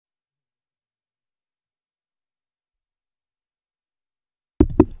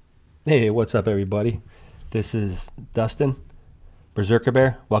Hey, what's up, everybody? This is Dustin, Berserker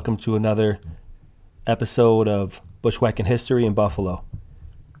Bear. Welcome to another episode of Bushwhacking History in Buffalo.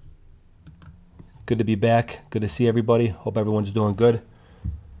 Good to be back. Good to see everybody. Hope everyone's doing good.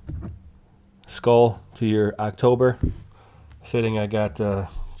 Skull to your October. Fitting, I got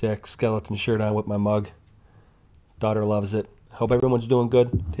Jack's skeleton shirt on with my mug. Daughter loves it. Hope everyone's doing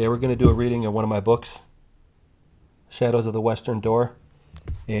good. Today we're going to do a reading of one of my books, Shadows of the Western Door,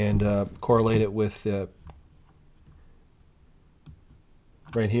 and correlate it with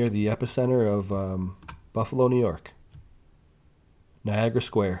right here, the epicenter of Buffalo, New York. Niagara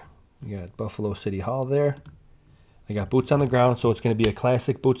Square. We got Buffalo City Hall there. I got boots on the ground, so it's going to be a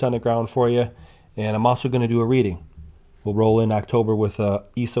classic boots on the ground for you. And I'm also going to do a reading. We'll roll in October with a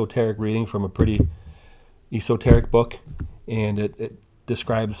esoteric reading from a pretty esoteric book, and it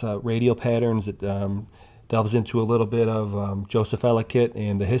describes radial patterns. It delves into a little bit of Joseph Ellicott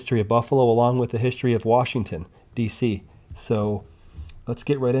and the history of Buffalo, along with the history of Washington, D.C. So let's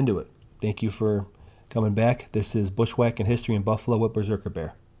get right into it. Thank you for coming back. This is Bushwhacking History in Buffalo with Berserker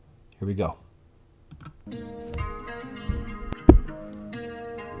Bear. Here we go.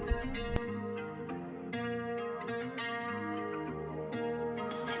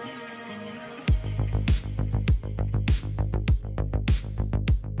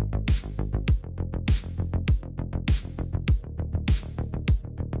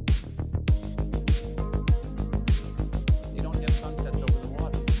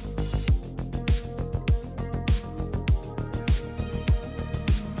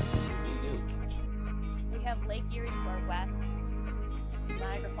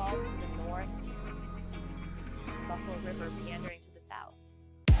 Niagara Falls to the north, Buffalo River meandering to the south.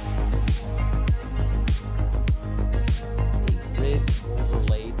 A grid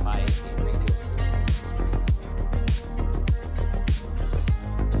overlaid by a radial system of streets.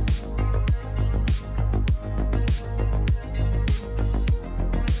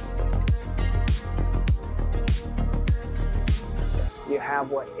 You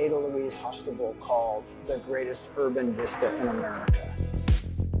have what Ada Louise Hustable called the greatest urban vista in America.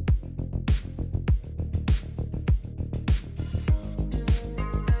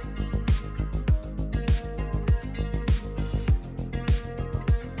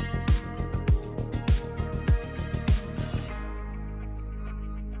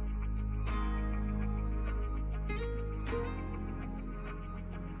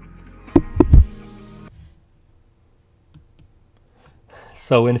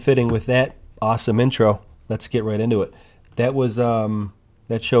 So in fitting with that awesome intro, let's get right into it. That was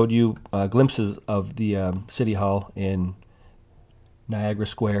that showed you glimpses of the City Hall in Niagara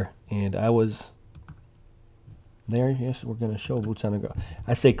Square, and I was there. Yes, we're going to show boots on the ground.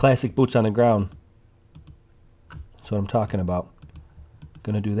 I say classic boots on the ground. That's what I'm talking about.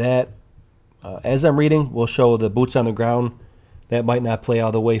 Going to do that. As I'm reading, we'll show the boots on the ground. That might not play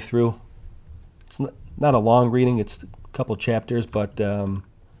all the way through. It's not a long reading. It's a couple chapters, but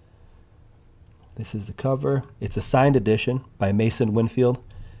this is the cover. It's a signed edition by Mason Winfield.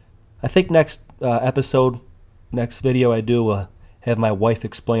 I think next episode, next video I do, will have my wife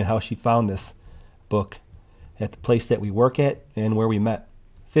explain how she found this book at the place that we work at and where we met.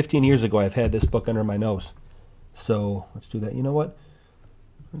 15 years ago, I've had this book under my nose. So let's do that. You know what?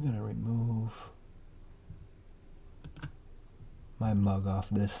 We're going to remove my mug off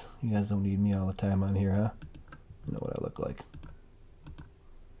this. You guys don't need me all the time on here, huh? You know what I look like.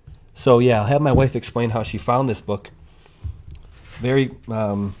 So yeah, I'll have my wife explain how she found this book. Very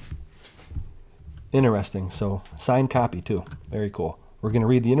interesting. So signed copy too. Very cool. We're going to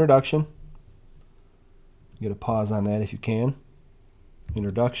read the introduction. You get a pause on that if you can.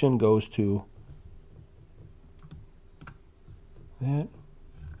 Introduction goes to that.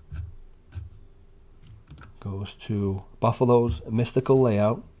 Goes to Buffalo's mystical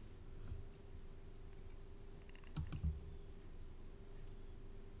layout.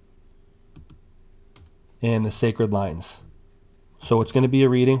 And the sacred lines. So it's going to be a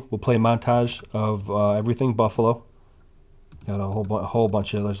reading. We'll play a montage of everything Buffalo. Got a whole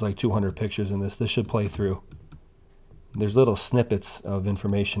bunch of, there's like 200 pictures in this. This should play through. There's little snippets of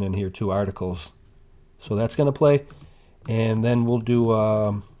information in here, 2 articles. So that's going to play. And then we'll do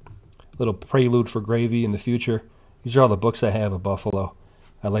a little prelude for gravy in the future. These are all the books I have of Buffalo.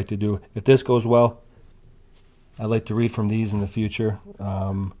 I'd like to do, if this goes well, I'd like to read from these in the future.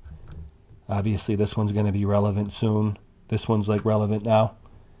 Obviously, this one's going to be relevant soon. This one's like relevant now.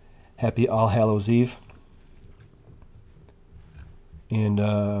 Happy All Hallows Eve. And, you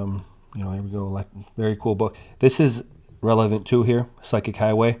know, here we go. Like, very cool book. This is relevant too here, Psychic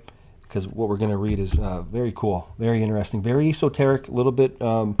Highway, because what we're going to read is very cool, very interesting, very esoteric, a little bit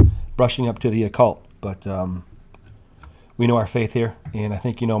brushing up to the occult, but we know our faith here, and I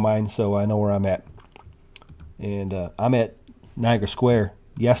think you know mine, so I know where I'm at. And I'm at Niagara Square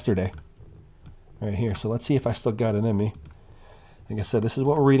yesterday, right here. So let's see if I still got it in me. Like I said, this is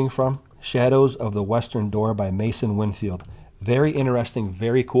what we're reading from. Shadows of the Western Door by Mason Winfield. Very interesting,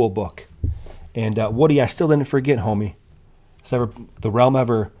 very cool book. And Woody, I still didn't forget, homie. So the realm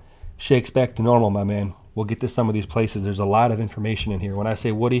ever shakes back to normal, my man. We'll get to some of these places. There's a lot of information in here. When I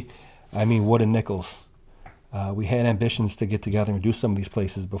say Woody, I mean Wood and Nichols. We had ambitions to get together and do some of these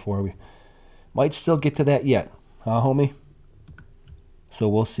places before. We might still get to that yet, huh, homie? So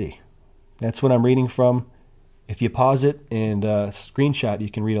we'll see. That's what I'm reading from. If you pause it and screenshot, you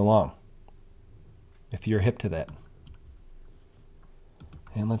can read along, if you're hip to that.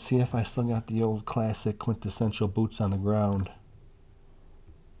 And let's see if I still got the old classic quintessential boots on the ground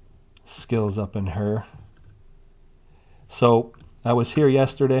skills up in her. So I was here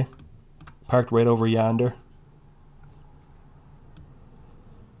yesterday, parked right over yonder.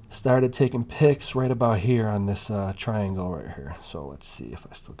 Started taking pics right about here on this triangle right here. So let's see if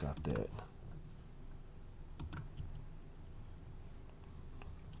I still got that.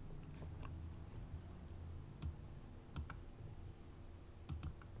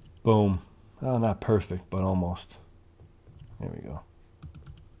 Boom. Oh, not perfect, but almost. There we go.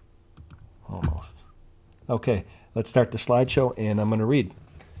 Almost. Okay, let's start the slideshow, and I'm going to read.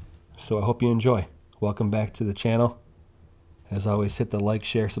 So I hope you enjoy. Welcome back to the channel. As always, hit the like,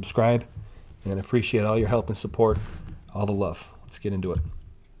 share, subscribe, and appreciate all your help and support. All the love. Let's get into it.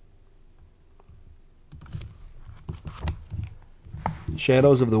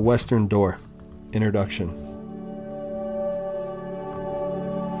 Shadows of the Western Door. Introduction.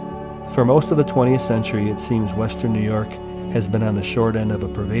 For most of the 20th century, it seems Western New York has been on the short end of a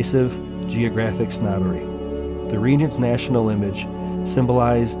pervasive geographic snobbery. The region's national image,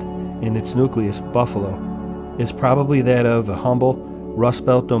 symbolized in its nucleus, Buffalo, is probably that of a humble, Rust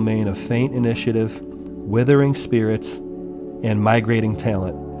Belt domain of faint initiative, withering spirits, and migrating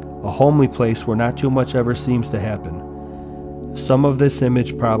talent, a homely place where not too much ever seems to happen. Some of this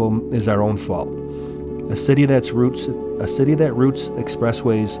image problem is our own fault. A city that roots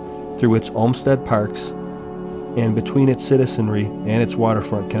expressways through its Olmsted parks and between its citizenry and its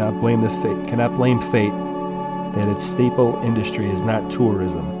waterfront cannot blame fate that its staple industry is not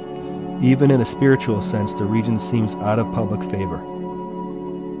tourism. Even in a spiritual sense, the region seems out of public favor,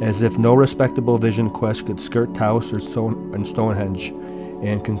 as if no respectable vision quest could skirt Taos or Stonehenge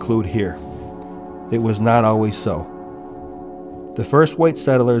and conclude here. It was not always so. The first white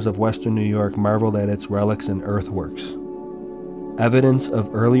settlers of Western New York marveled at its relics and earthworks, evidence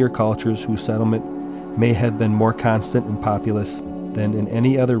of earlier cultures whose settlement may have been more constant and populous than in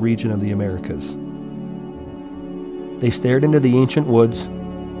any other region of the Americas. They stared into the ancient woods,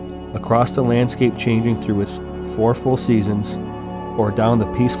 across the landscape changing through its 4 full seasons, or down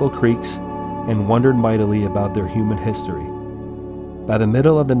the peaceful creeks, and wondered mightily about their human history. By the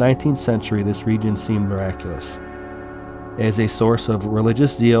middle of the 19th century, this region seemed miraculous, as a source of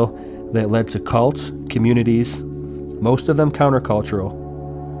religious zeal that led to cults, communities, most of them countercultural,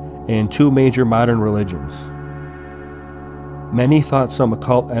 and 2 major modern religions. Many thought some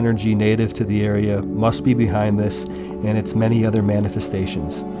occult energy native to the area must be behind this and its many other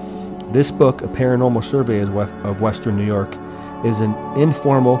manifestations. This book, A Paranormal Survey of Western New York, is an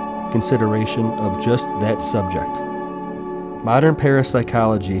informal consideration of just that subject. Modern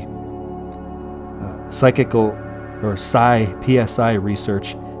parapsychology, psychical or PSI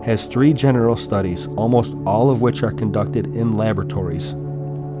research has 3 general studies, almost all of which are conducted in laboratories.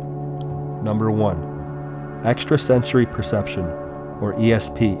 Number 1, extrasensory perception, or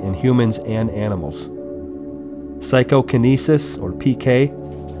ESP, in humans and animals. Psychokinesis, or PK,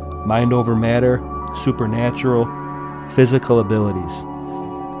 mind over matter, supernatural, physical abilities.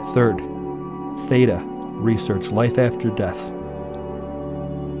 3rd, theta research, life after death.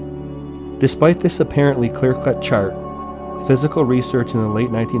 Despite this apparently clear-cut chart, physical research in the late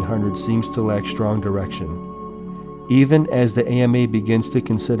 1900s seems to lack strong direction. Even as the AMA begins to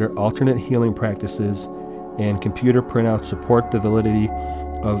consider alternate healing practices and computer printouts support the validity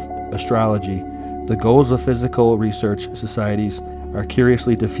of astrology, the goals of physical research societies are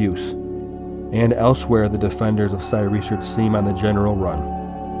curiously diffuse, and elsewhere the defenders of psi research seem on the general run.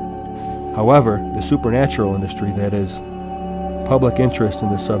 However, the supernatural industry, that is, public interest in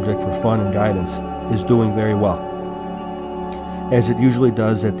the subject for fun and guidance, is doing very well, as it usually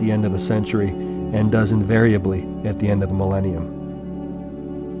does at the end of a century and does invariably at the end of a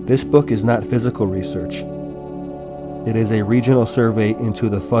millennium. This book is not physical research. It is a regional survey into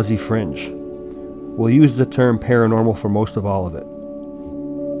the fuzzy fringe. We'll use the term paranormal for most of all of it.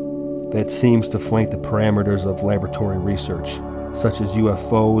 that seems to flank the parameters of laboratory research, such as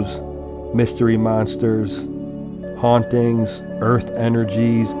UFOs, mystery monsters, hauntings, earth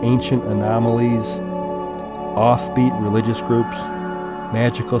energies, ancient anomalies, offbeat religious groups,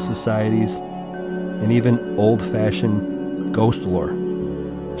 magical societies, and even old-fashioned ghost lore.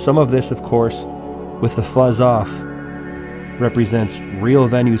 Some of this, of course, with the fuzz off, represents real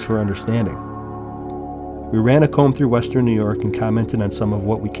venues for understanding. We ran a comb through Western New York and commented on some of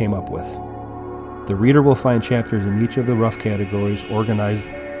what we came up with. The reader will find chapters in each of the rough categories organized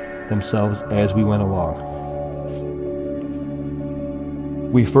themselves as we went along.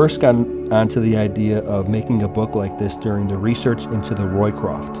 We first got onto the idea of making a book like this during the research into the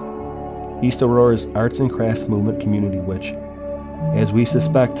Roycroft, East Aurora's arts and crafts movement community, which, as we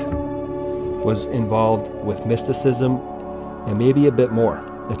suspect, was involved with mysticism and maybe a bit more.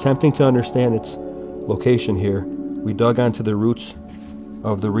 Attempting to understand its location here, we dug onto the roots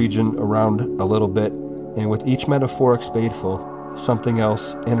of the region around a little bit, and with each metaphoric spadeful, something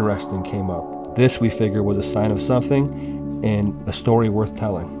else interesting came up. This, we figure, was a sign of something and a story worth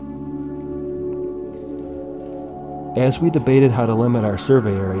telling. As we debated how to limit our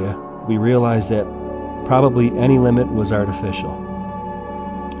survey area, we realized that probably any limit was artificial.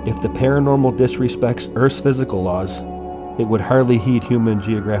 If the paranormal disrespects Earth's physical laws, it would hardly heed human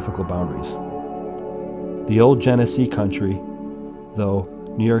geographical boundaries. The old Genesee country, though,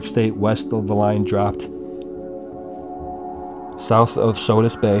 New York State west of the line dropped south of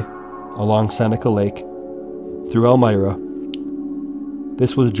Sodus Bay, along Seneca Lake, through Elmira.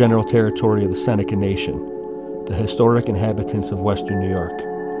 This was general territory of the Seneca Nation, the historic inhabitants of Western New York.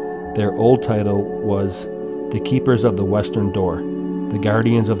 Their old title was the Keepers of the Western Door, the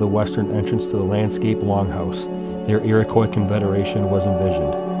Guardians of the Western Entrance to the Landscape Longhouse. Their Iroquois Confederation was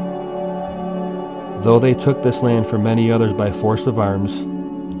envisioned. Though they took this land from many others by force of arms,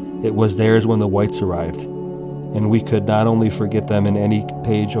 it was theirs when the whites arrived, and we could not only forget them in any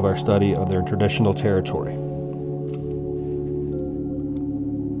page of our study of their traditional territory.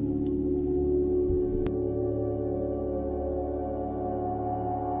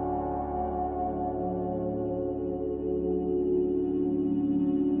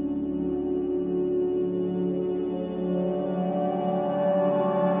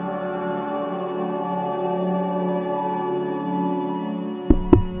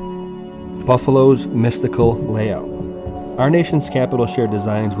 Buffalo's mystical layout. Our nation's capital shared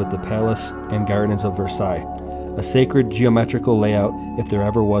designs with the palace and gardens of Versailles, a sacred geometrical layout if there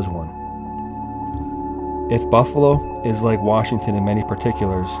ever was one. If Buffalo is like Washington in many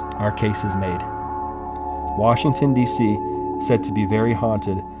particulars, our case is made. Washington, D.C., said to be very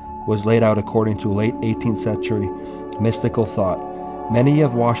haunted, was laid out according to late 18th century mystical thought. Many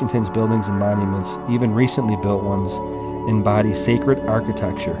of Washington's buildings and monuments, even recently built ones, embody sacred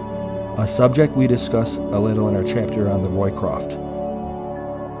architecture, a subject we discuss a little in our chapter on the Roycroft.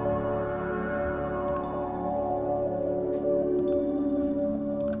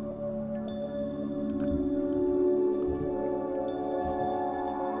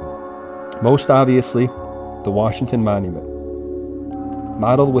 Most obviously, the Washington Monument,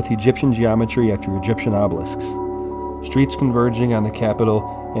 modeled with Egyptian geometry after Egyptian obelisks. Streets converging on the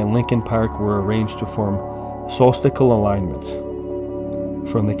Capitol and Lincoln Park were arranged to form solstical alignments.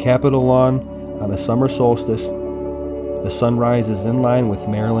 From the Capitol lawn on the summer solstice, the sunrise is in line with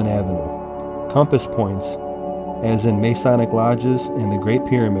Maryland Avenue. Compass points, as in Masonic lodges and the Great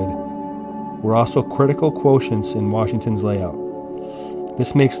Pyramid, were also critical quotients in Washington's layout.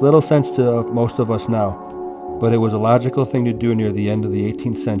 This makes little sense to most of us now, but it was a logical thing to do near the end of the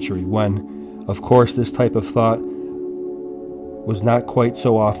 18th century when, of course, this type of thought was not quite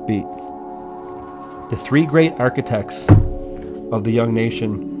so offbeat. The three great architects of the young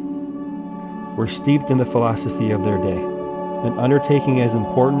nation were steeped in the philosophy of their day, an undertaking as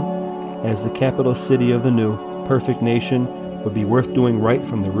important as the capital city of the new, perfect nation would be worth doing right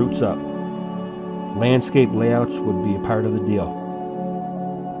from the roots up. Landscape layouts would be a part of the deal.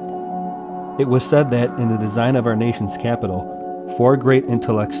 It was said that in the design of our nation's capital, four great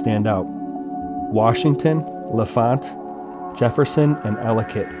intellects stand out: Washington, L'Enfant, Jefferson, and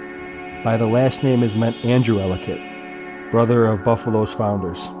Ellicott. By the last name is meant Andrew Ellicott, brother of Buffalo's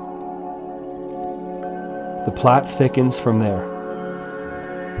founders. The plot thickens from there.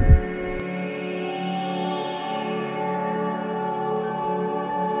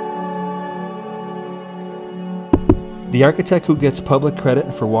 The architect who gets public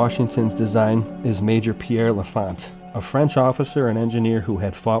credit for Washington's design is Major Pierre L'Enfant, a French officer and engineer who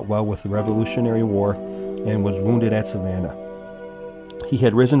had fought well with the Revolutionary War and was wounded at Savannah. He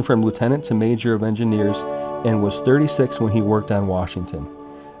had risen from lieutenant to major of engineers and was 36 when he worked on Washington.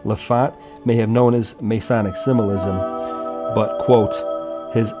 Lafont may have known as Masonic symbolism, but, quote,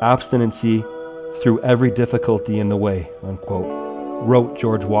 his obstinacy threw every difficulty in the way, unquote, wrote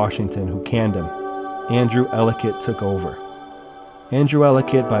George Washington, who canned him. Andrew Ellicott took over. Andrew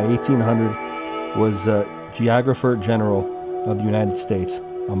Ellicott, by 1800, was a Geographer General of the United States,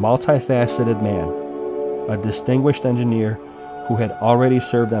 a multifaceted man, a distinguished engineer who had already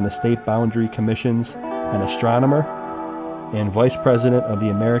served on the state boundary commissions, an astronomer, and vice president of the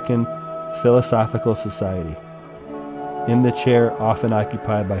American Philosophical Society, in the chair often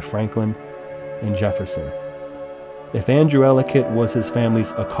occupied by Franklin and Jefferson. If Andrew Ellicott was his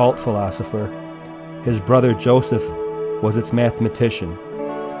family's occult philosopher, his brother Joseph was its mathematician.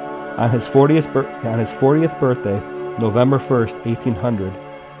 On his 40th birthday, November 1st, 1800,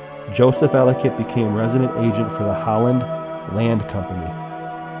 Joseph Ellicott became resident agent for the Holland Land Company,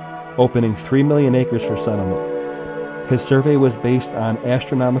 opening 3 million acres for settlement. His survey was based on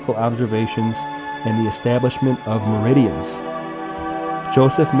astronomical observations and the establishment of meridians.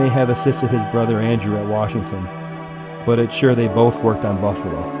 Joseph may have assisted his brother Andrew at Washington, but it's sure they both worked on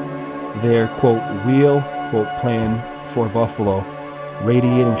Buffalo. Their, quote, real, quote, plan for Buffalo,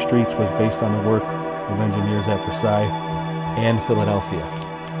 radiating streets, was based on the work of engineers at Versailles and Philadelphia.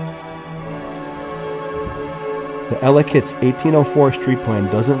 The Ellicott's 1804 street plan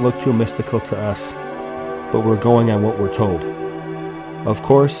doesn't look too mystical to us, but we're going on what we're told. Of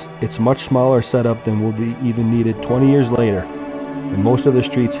course, it's much smaller setup than will be even needed 20 years later, and most of the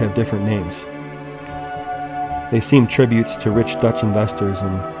streets have different names. They seem tributes to rich Dutch investors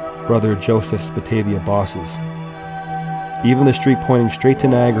and Brother Joseph's Batavia bosses. Even the street pointing straight to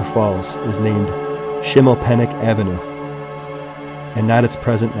Niagara Falls is named Schimmelpenninck Avenue, and not its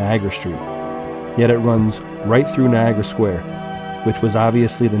present Niagara Street. Yet it runs right through Niagara Square, which was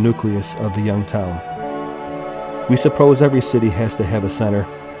obviously the nucleus of the young town. We suppose every city has to have a center.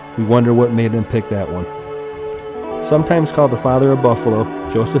 We wonder what made them pick that one. Sometimes called the father of Buffalo,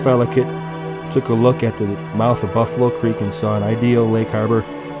 Joseph Ellicott took a look at the mouth of Buffalo Creek and saw an ideal lake harbor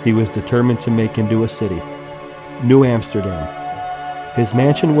he was determined to make into a city, New Amsterdam. His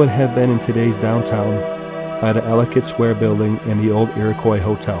mansion would have been in today's downtown by the Ellicott Square building and the old Iroquois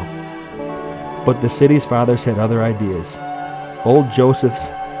Hotel. But the city's fathers had other ideas. Old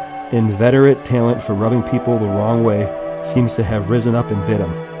Joseph's inveterate talent for rubbing people the wrong way seems to have risen up and bit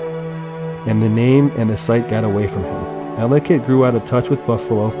him, and the name and the site got away from him. Ellicott grew out of touch with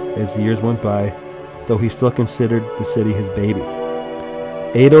Buffalo as the years went by, though he still considered the city his baby.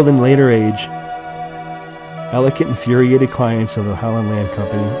 Addled in later age, Ellicott infuriated clients of the Holland Land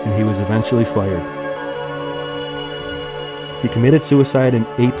Company, and he was eventually fired. He committed suicide in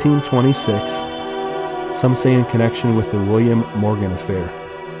 1826, some say in connection with the William Morgan affair.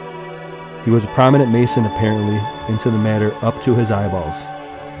 He was a prominent Mason, apparently, into the matter up to his eyeballs.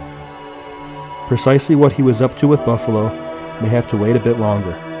 Precisely what he was up to with Buffalo may have to wait a bit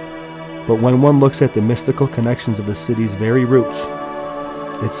longer, but when one looks at the mystical connections of the city's very roots,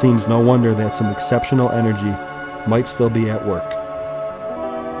 it seems no wonder that some exceptional energy might still be at work.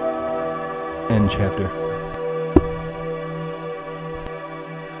 End chapter.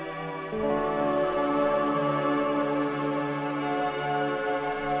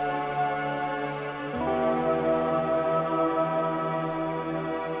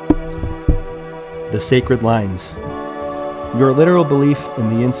 The Sacred Lines. Your literal belief in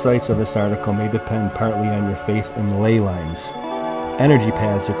the insights of this article may depend partly on your faith in ley lines, energy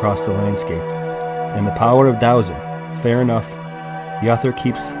paths across the landscape, and the power of dowsing. Fair enough, the author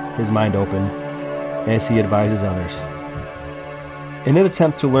keeps his mind open as he advises others. In an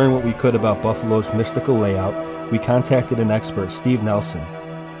attempt to learn what we could about Buffalo's mystical layout, we contacted an expert, Steve Nelson,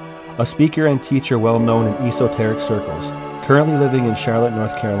 a speaker and teacher well known in esoteric circles. Currently living in Charlotte,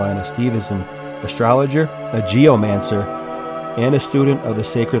 North Carolina, Steve is an astrologer, a geomancer, and a student of the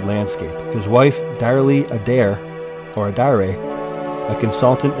sacred landscape. His wife, Darlie Adair, a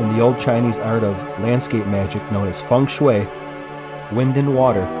consultant in the old Chinese art of landscape magic known as feng shui, wind and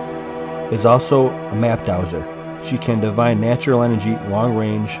water, is also a map dowser. She can divine natural energy long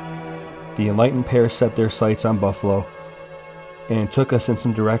range. The enlightened pair set their sights on Buffalo and took us in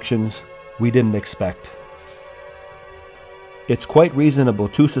some directions we didn't expect. It's quite reasonable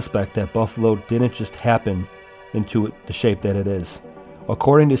to suspect that Buffalo didn't just happen into the shape that it is.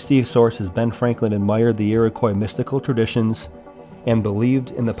 According to Steve's sources, Ben Franklin admired the Iroquois mystical traditions and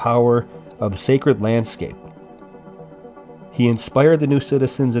believed in the power of the sacred landscape. He inspired the new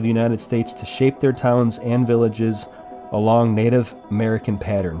citizens of the United States to shape their towns and villages along Native American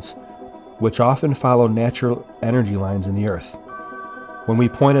patterns, which often follow natural energy lines in the earth. When we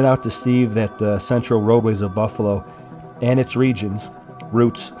pointed out to Steve that the central roadways of Buffalo and its regions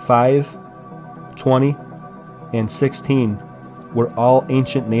routes 5, 20, and 16 were all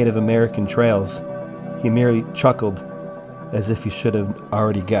ancient Native American trails, he merely chuckled as if he should have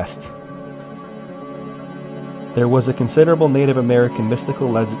already guessed. There was a considerable Native American mystical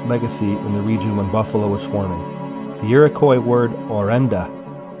legacy in the region when Buffalo was forming. The Iroquois word Orenda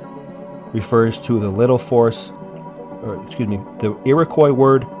refers to the the Iroquois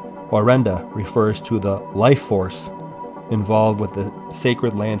word Orenda refers to the life force involved with the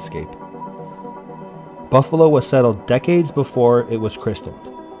sacred landscape. Buffalo was settled decades before it was christened.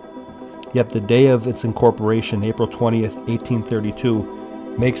 Yet the day of its incorporation, April 20th,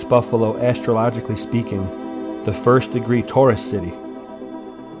 1832, makes Buffalo, astrologically speaking, the first-degree Taurus city,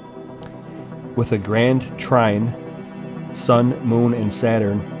 with a grand trine, Sun, Moon, and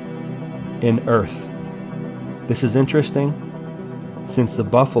Saturn, in Earth. This is interesting, since the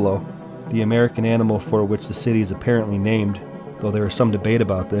buffalo, the American animal for which the city is apparently named, though there is some debate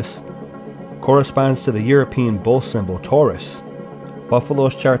about this, corresponds to the European bull symbol, Taurus.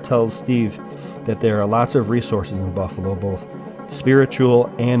 Buffalo's chart tells Steve that there are lots of resources in Buffalo, both spiritual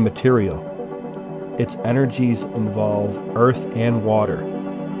and material. Its energies involve earth and water,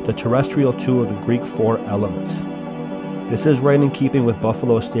 the terrestrial two of the Greek 4 elements. This is right in keeping with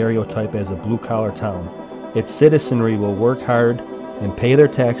Buffalo's stereotype as a blue-collar town. Its citizenry will work hard and pay their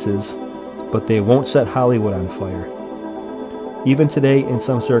taxes, but they won't set Hollywood on fire. Even today, in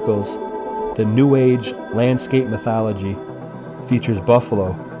some circles, the New Age landscape mythology features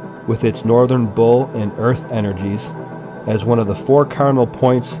Buffalo, with its northern bull and earth energies, as one of the 4 cardinal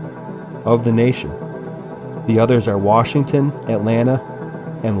points of the nation. The others are Washington, Atlanta,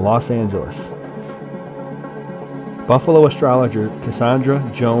 and Los Angeles. Buffalo astrologer Cassandra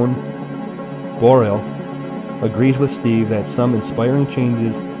Joan Borrell agrees with Steve that some inspiring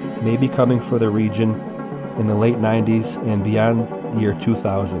changes may be coming for the region in the late 90s and beyond the year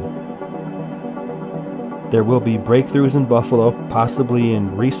 2000. There will be breakthroughs in Buffalo, possibly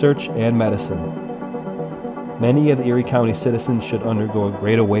in research and medicine. Many of the Erie County citizens should undergo a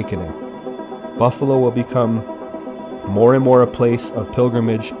great awakening. Buffalo will become more and more a place of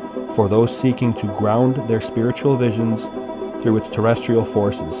pilgrimage for those seeking to ground their spiritual visions through its terrestrial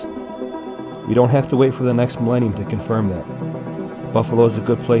forces. We don't have to wait for the next millennium to confirm that. Buffalo is a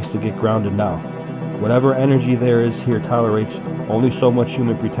good place to get grounded now. Whatever energy there is here tolerates only so much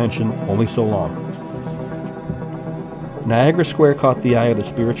human pretension, only so long. Niagara Square caught the eye of the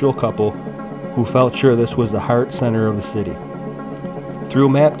spiritual couple who felt sure this was the heart center of the city. Through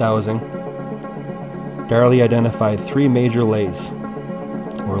map dowsing, Darley identified 3 major lays,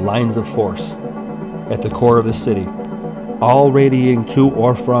 or lines of force, at the core of the city, all radiating to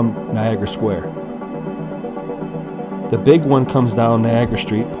or from Niagara Square. The big one comes down Niagara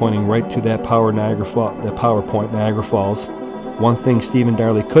Street, pointing right to that power point, Niagara Falls. One thing Steve and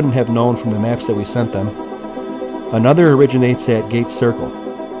Darley couldn't have known from the maps that we sent them. Another originates at Gate Circle,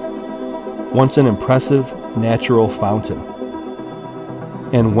 once an impressive natural fountain,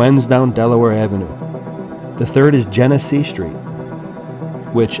 and wends down Delaware Avenue. The third is Genesee Street,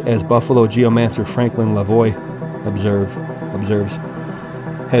 which, as Buffalo geomancer Franklin Lavoie observes,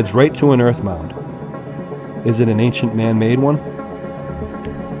 heads right to an earth mound. Is it an ancient man-made one?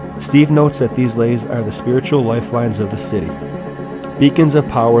 Steve notes that these lays are the spiritual lifelines of the city, beacons of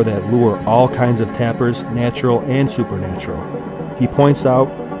power that lure all kinds of tappers, natural and supernatural. He points out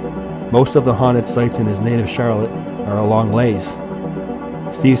most of the haunted sites in his native Charlotte are along lays.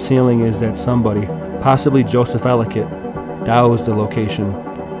 Steve's feeling is that somebody, possibly Joseph Ellicott, dowsed the location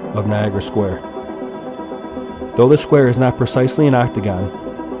of Niagara Square. Though the square is not precisely an octagon,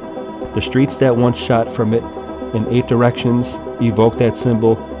 the streets that once shot from it in 8 directions evoke that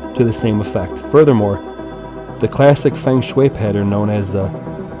symbol to the same effect. Furthermore, the classic feng shui pattern known as the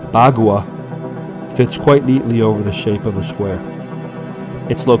bagua fits quite neatly over the shape of the square.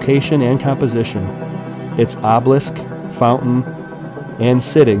 Its location and composition, its obelisk, fountain, and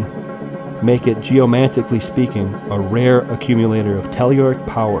sitting make it, geomantically speaking, a rare accumulator of telluric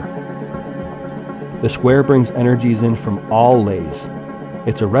power. The square brings energies in from all lays.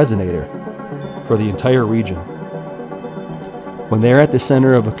 It's a resonator for the entire region. When they're at the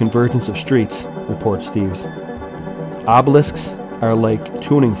center of a convergence of streets, reports Steves, obelisks are like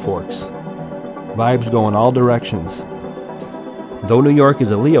tuning forks. Vibes go in all directions. Though New York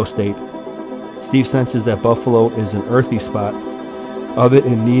is a Leo state, Steve senses that Buffalo is an earthy spot, of it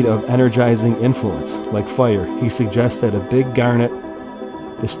in need of energizing influence, like fire. He suggests that a big garnet,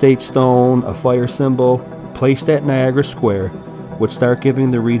 the state stone, a fire symbol, placed at Niagara Square would start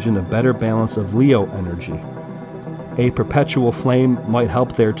giving the region a better balance of Leo energy. A perpetual flame might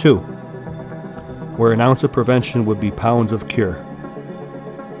help there too, where an ounce of prevention would be pounds of cure.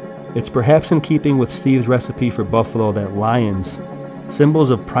 It's perhaps in keeping with Steve's recipe for buffalo that lions, symbols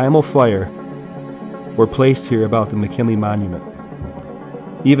of primal fire, were placed here about the McKinley Monument.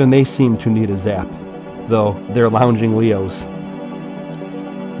 Even they seem to need a zap, though they're lounging Leos.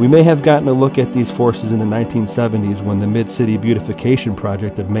 We may have gotten a look at these forces in the 1970s when the Mid-City Beautification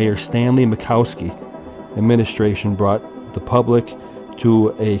Project of Mayor Stanley Mikowski administration brought the public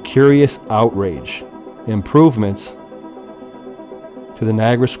to a curious outrage. Improvements to the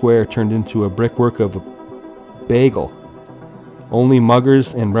Niagara Square turned into a brickwork of a bagel only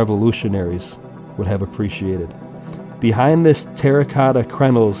muggers and revolutionaries would have appreciated. Behind this terracotta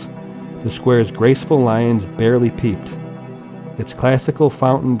krenels, the square's graceful lions barely peeped. Its classical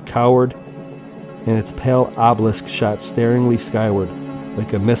fountain cowered, and its pale obelisk shot staringly skyward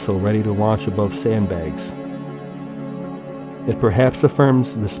like a missile ready to launch above sandbags. It perhaps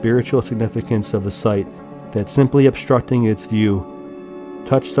affirms the spiritual significance of the site that simply obstructing its view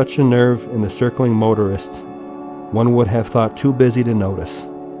touched such a nerve in the circling motorists one would have thought too busy to notice.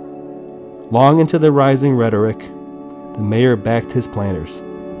 Long into the rising rhetoric, the mayor backed his planners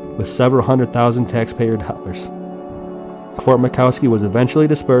with several $100,000 taxpayer dollars. Fort Mikowski was eventually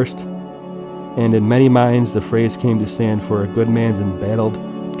dispersed, and in many minds the phrase came to stand for a good man's embattled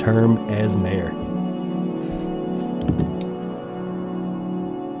term as mayor.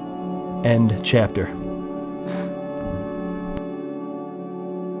 End chapter.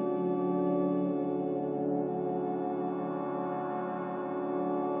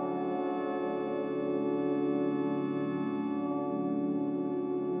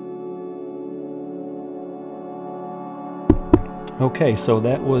 Okay, so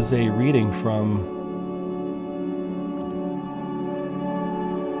that was a reading from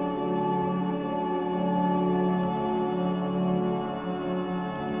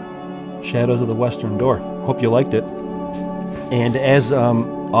Shadows of the Western Door. Hope you liked it. And as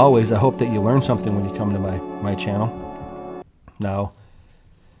always, I hope that you learn something when you come to my channel. Now,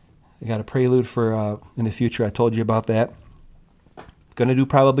 I got a prelude for in the future. I told you about that. Going to do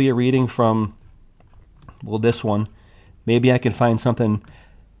probably a reading from, well, this one. Maybe I can find something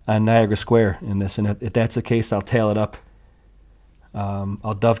on Niagara Square in this, and if that's the case, I'll tail it up.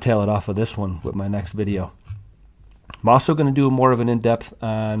 I'll dovetail it off of this one with my next video. I'm also going to do more of an in-depth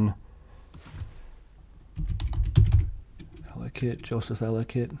on Ellicott, Joseph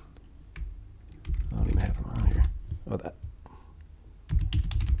Ellicott. I don't even have him on here. Oh, that.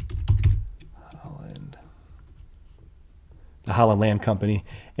 Holland. The Holland Land Company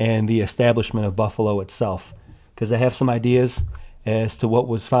and the establishment of Buffalo itself. Because I have some ideas as to what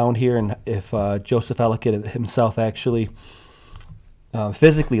was found here and if Joseph Ellicott himself actually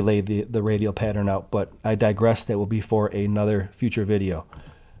physically laid the radial pattern out, but I digress. That will be for another future video.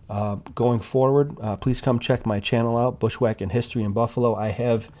 Going forward, please come check my channel out, Bushwhacking History in Buffalo. I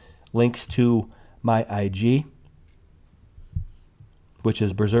have links to my IG, which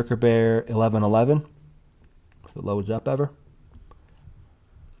is Berserker Bear 1111, if it loads up ever.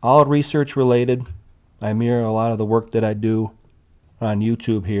 All research related. I mirror a lot of the work that I do on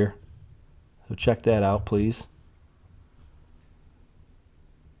YouTube here, so check that out, please.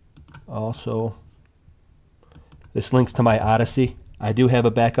 Also, this links to my Odyssey. I do have a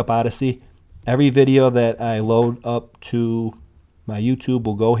backup Odyssey. Every video that I load up to my YouTube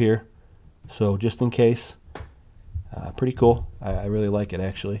will go here, so just in case. Pretty cool. I really like it,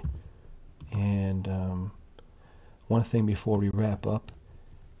 actually. And one thing before we wrap up.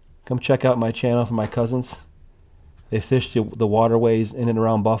 Come check out my channel for my cousins. They fish the waterways in and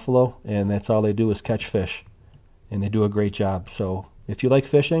around Buffalo, and that's all they do is catch fish. And they do a great job. So if you like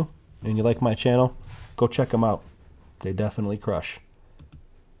fishing and you like my channel, go check them out. They definitely crush.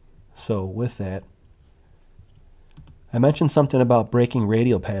 So with that, I mentioned something about breaking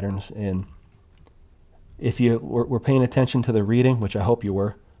radial patterns, and if you were paying attention to the reading, which I hope you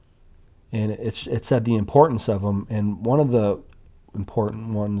were, and it said the importance of them, and one of the important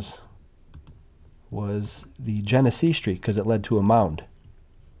ones was the Genesee Street because it led to a mound.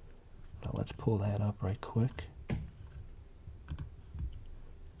 Now let's pull that up right quick.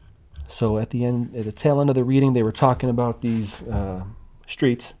 So at the end, at the tail end of the reading, they were talking about these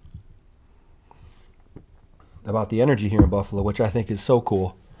streets, about the energy here in Buffalo, which I think is so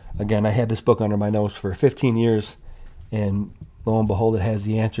cool. Again, I had this book under my nose for 15 years, and lo and behold, it has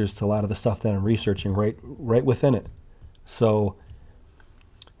the answers to a lot of the stuff that I'm researching right within it. So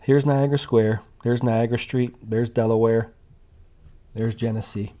here's Niagara Square, there's Niagara Street, there's Delaware, there's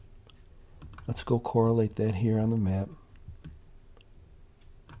Genesee. Let's go correlate that here on the map.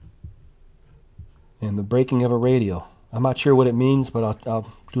 And the breaking of a radial. I'm not sure what it means, but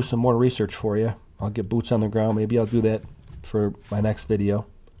I'll do some more research for you. I'll get boots on the ground. Maybe I'll do that for my next video.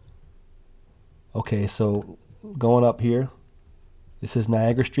 Okay, so going up here, this is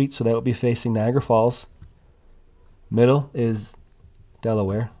Niagara Street, so that would be facing Niagara Falls. Middle is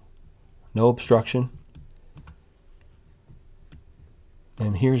Delaware. No obstruction.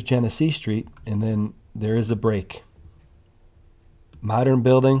 And here's Genesee Street, and then there is a break. Modern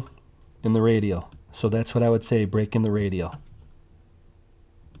building in the radial. So that's what I would say, break in the radial.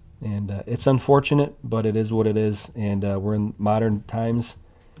 And it's unfortunate, but it is what it is. And we're in modern times.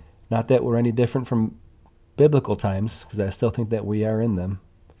 Not that we're any different from biblical times, because I still think that we are in them.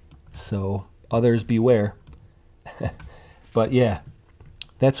 So others beware. But yeah,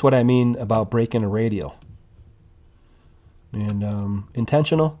 that's what I mean about breaking a radial. And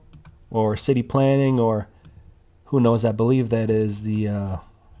intentional, or city planning, or who knows, I believe that is the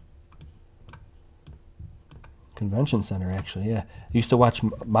convention center, actually. Yeah, I used to watch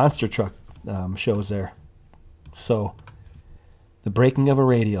monster truck shows there. So the breaking of a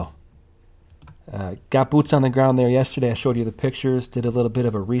radial. Got boots on the ground there yesterday. I showed you the pictures, did a little bit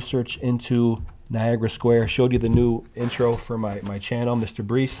of a research into Niagara Square, showed you the new intro for my channel, Mr.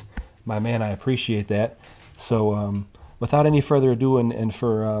 Breece. My man, I appreciate that. So without any further ado, and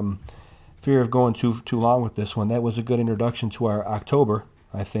for fear of going too long with this one, that was a good introduction to our October,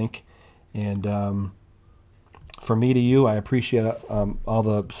 I think. And for me to you, I appreciate all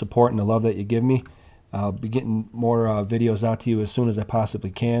the support and the love that you give me. I'll be getting more videos out to you as soon as I possibly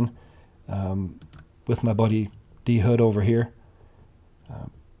can. With my buddy DeeHood over here.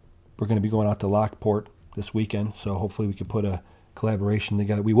 We're going to be going out to Lockport this weekend, so hopefully we can put a collaboration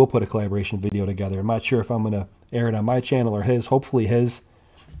together. We will put a collaboration video together. I'm not sure if I'm going to air it on my channel or his, hopefully his.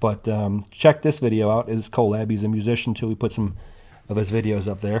 But check this video out. It's collab. He's a musician too. We put some of his videos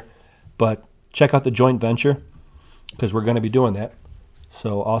up there. But check out the joint venture, because we're going to be doing that.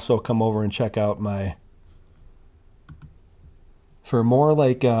 So also come over and check out my, for more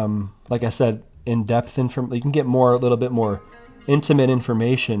like I said, in-depth information. You can get more, a little bit more intimate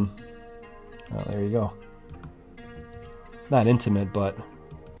information. Oh, there you go. Not intimate, but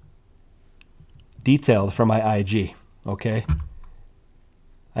detailed from my IG. Okay.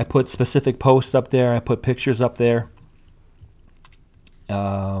 I put specific posts up there. I put pictures up there.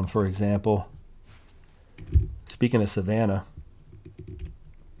 For example, speaking of Savannah,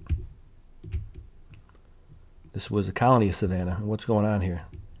 this was a colony of Savannah. What's going on here?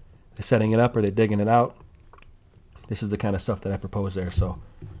 They're setting it up, or they're digging it out. This is the kind of stuff that I propose there. So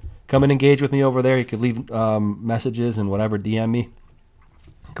come and engage with me over there. You could leave messages and whatever, DM me.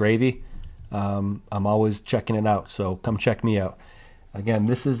 Gravy. I'm always checking it out, so come check me out. Again,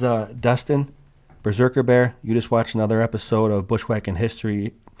 this is Dustin, Berserker Bear. You just watched another episode of Bushwhacking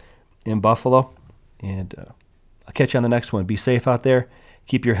History in Buffalo. And I'll catch you on the next one. Be safe out there.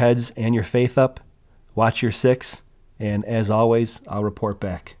 Keep your heads and your faith up. Watch your six. And as always, I'll report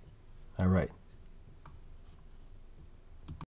back. All right.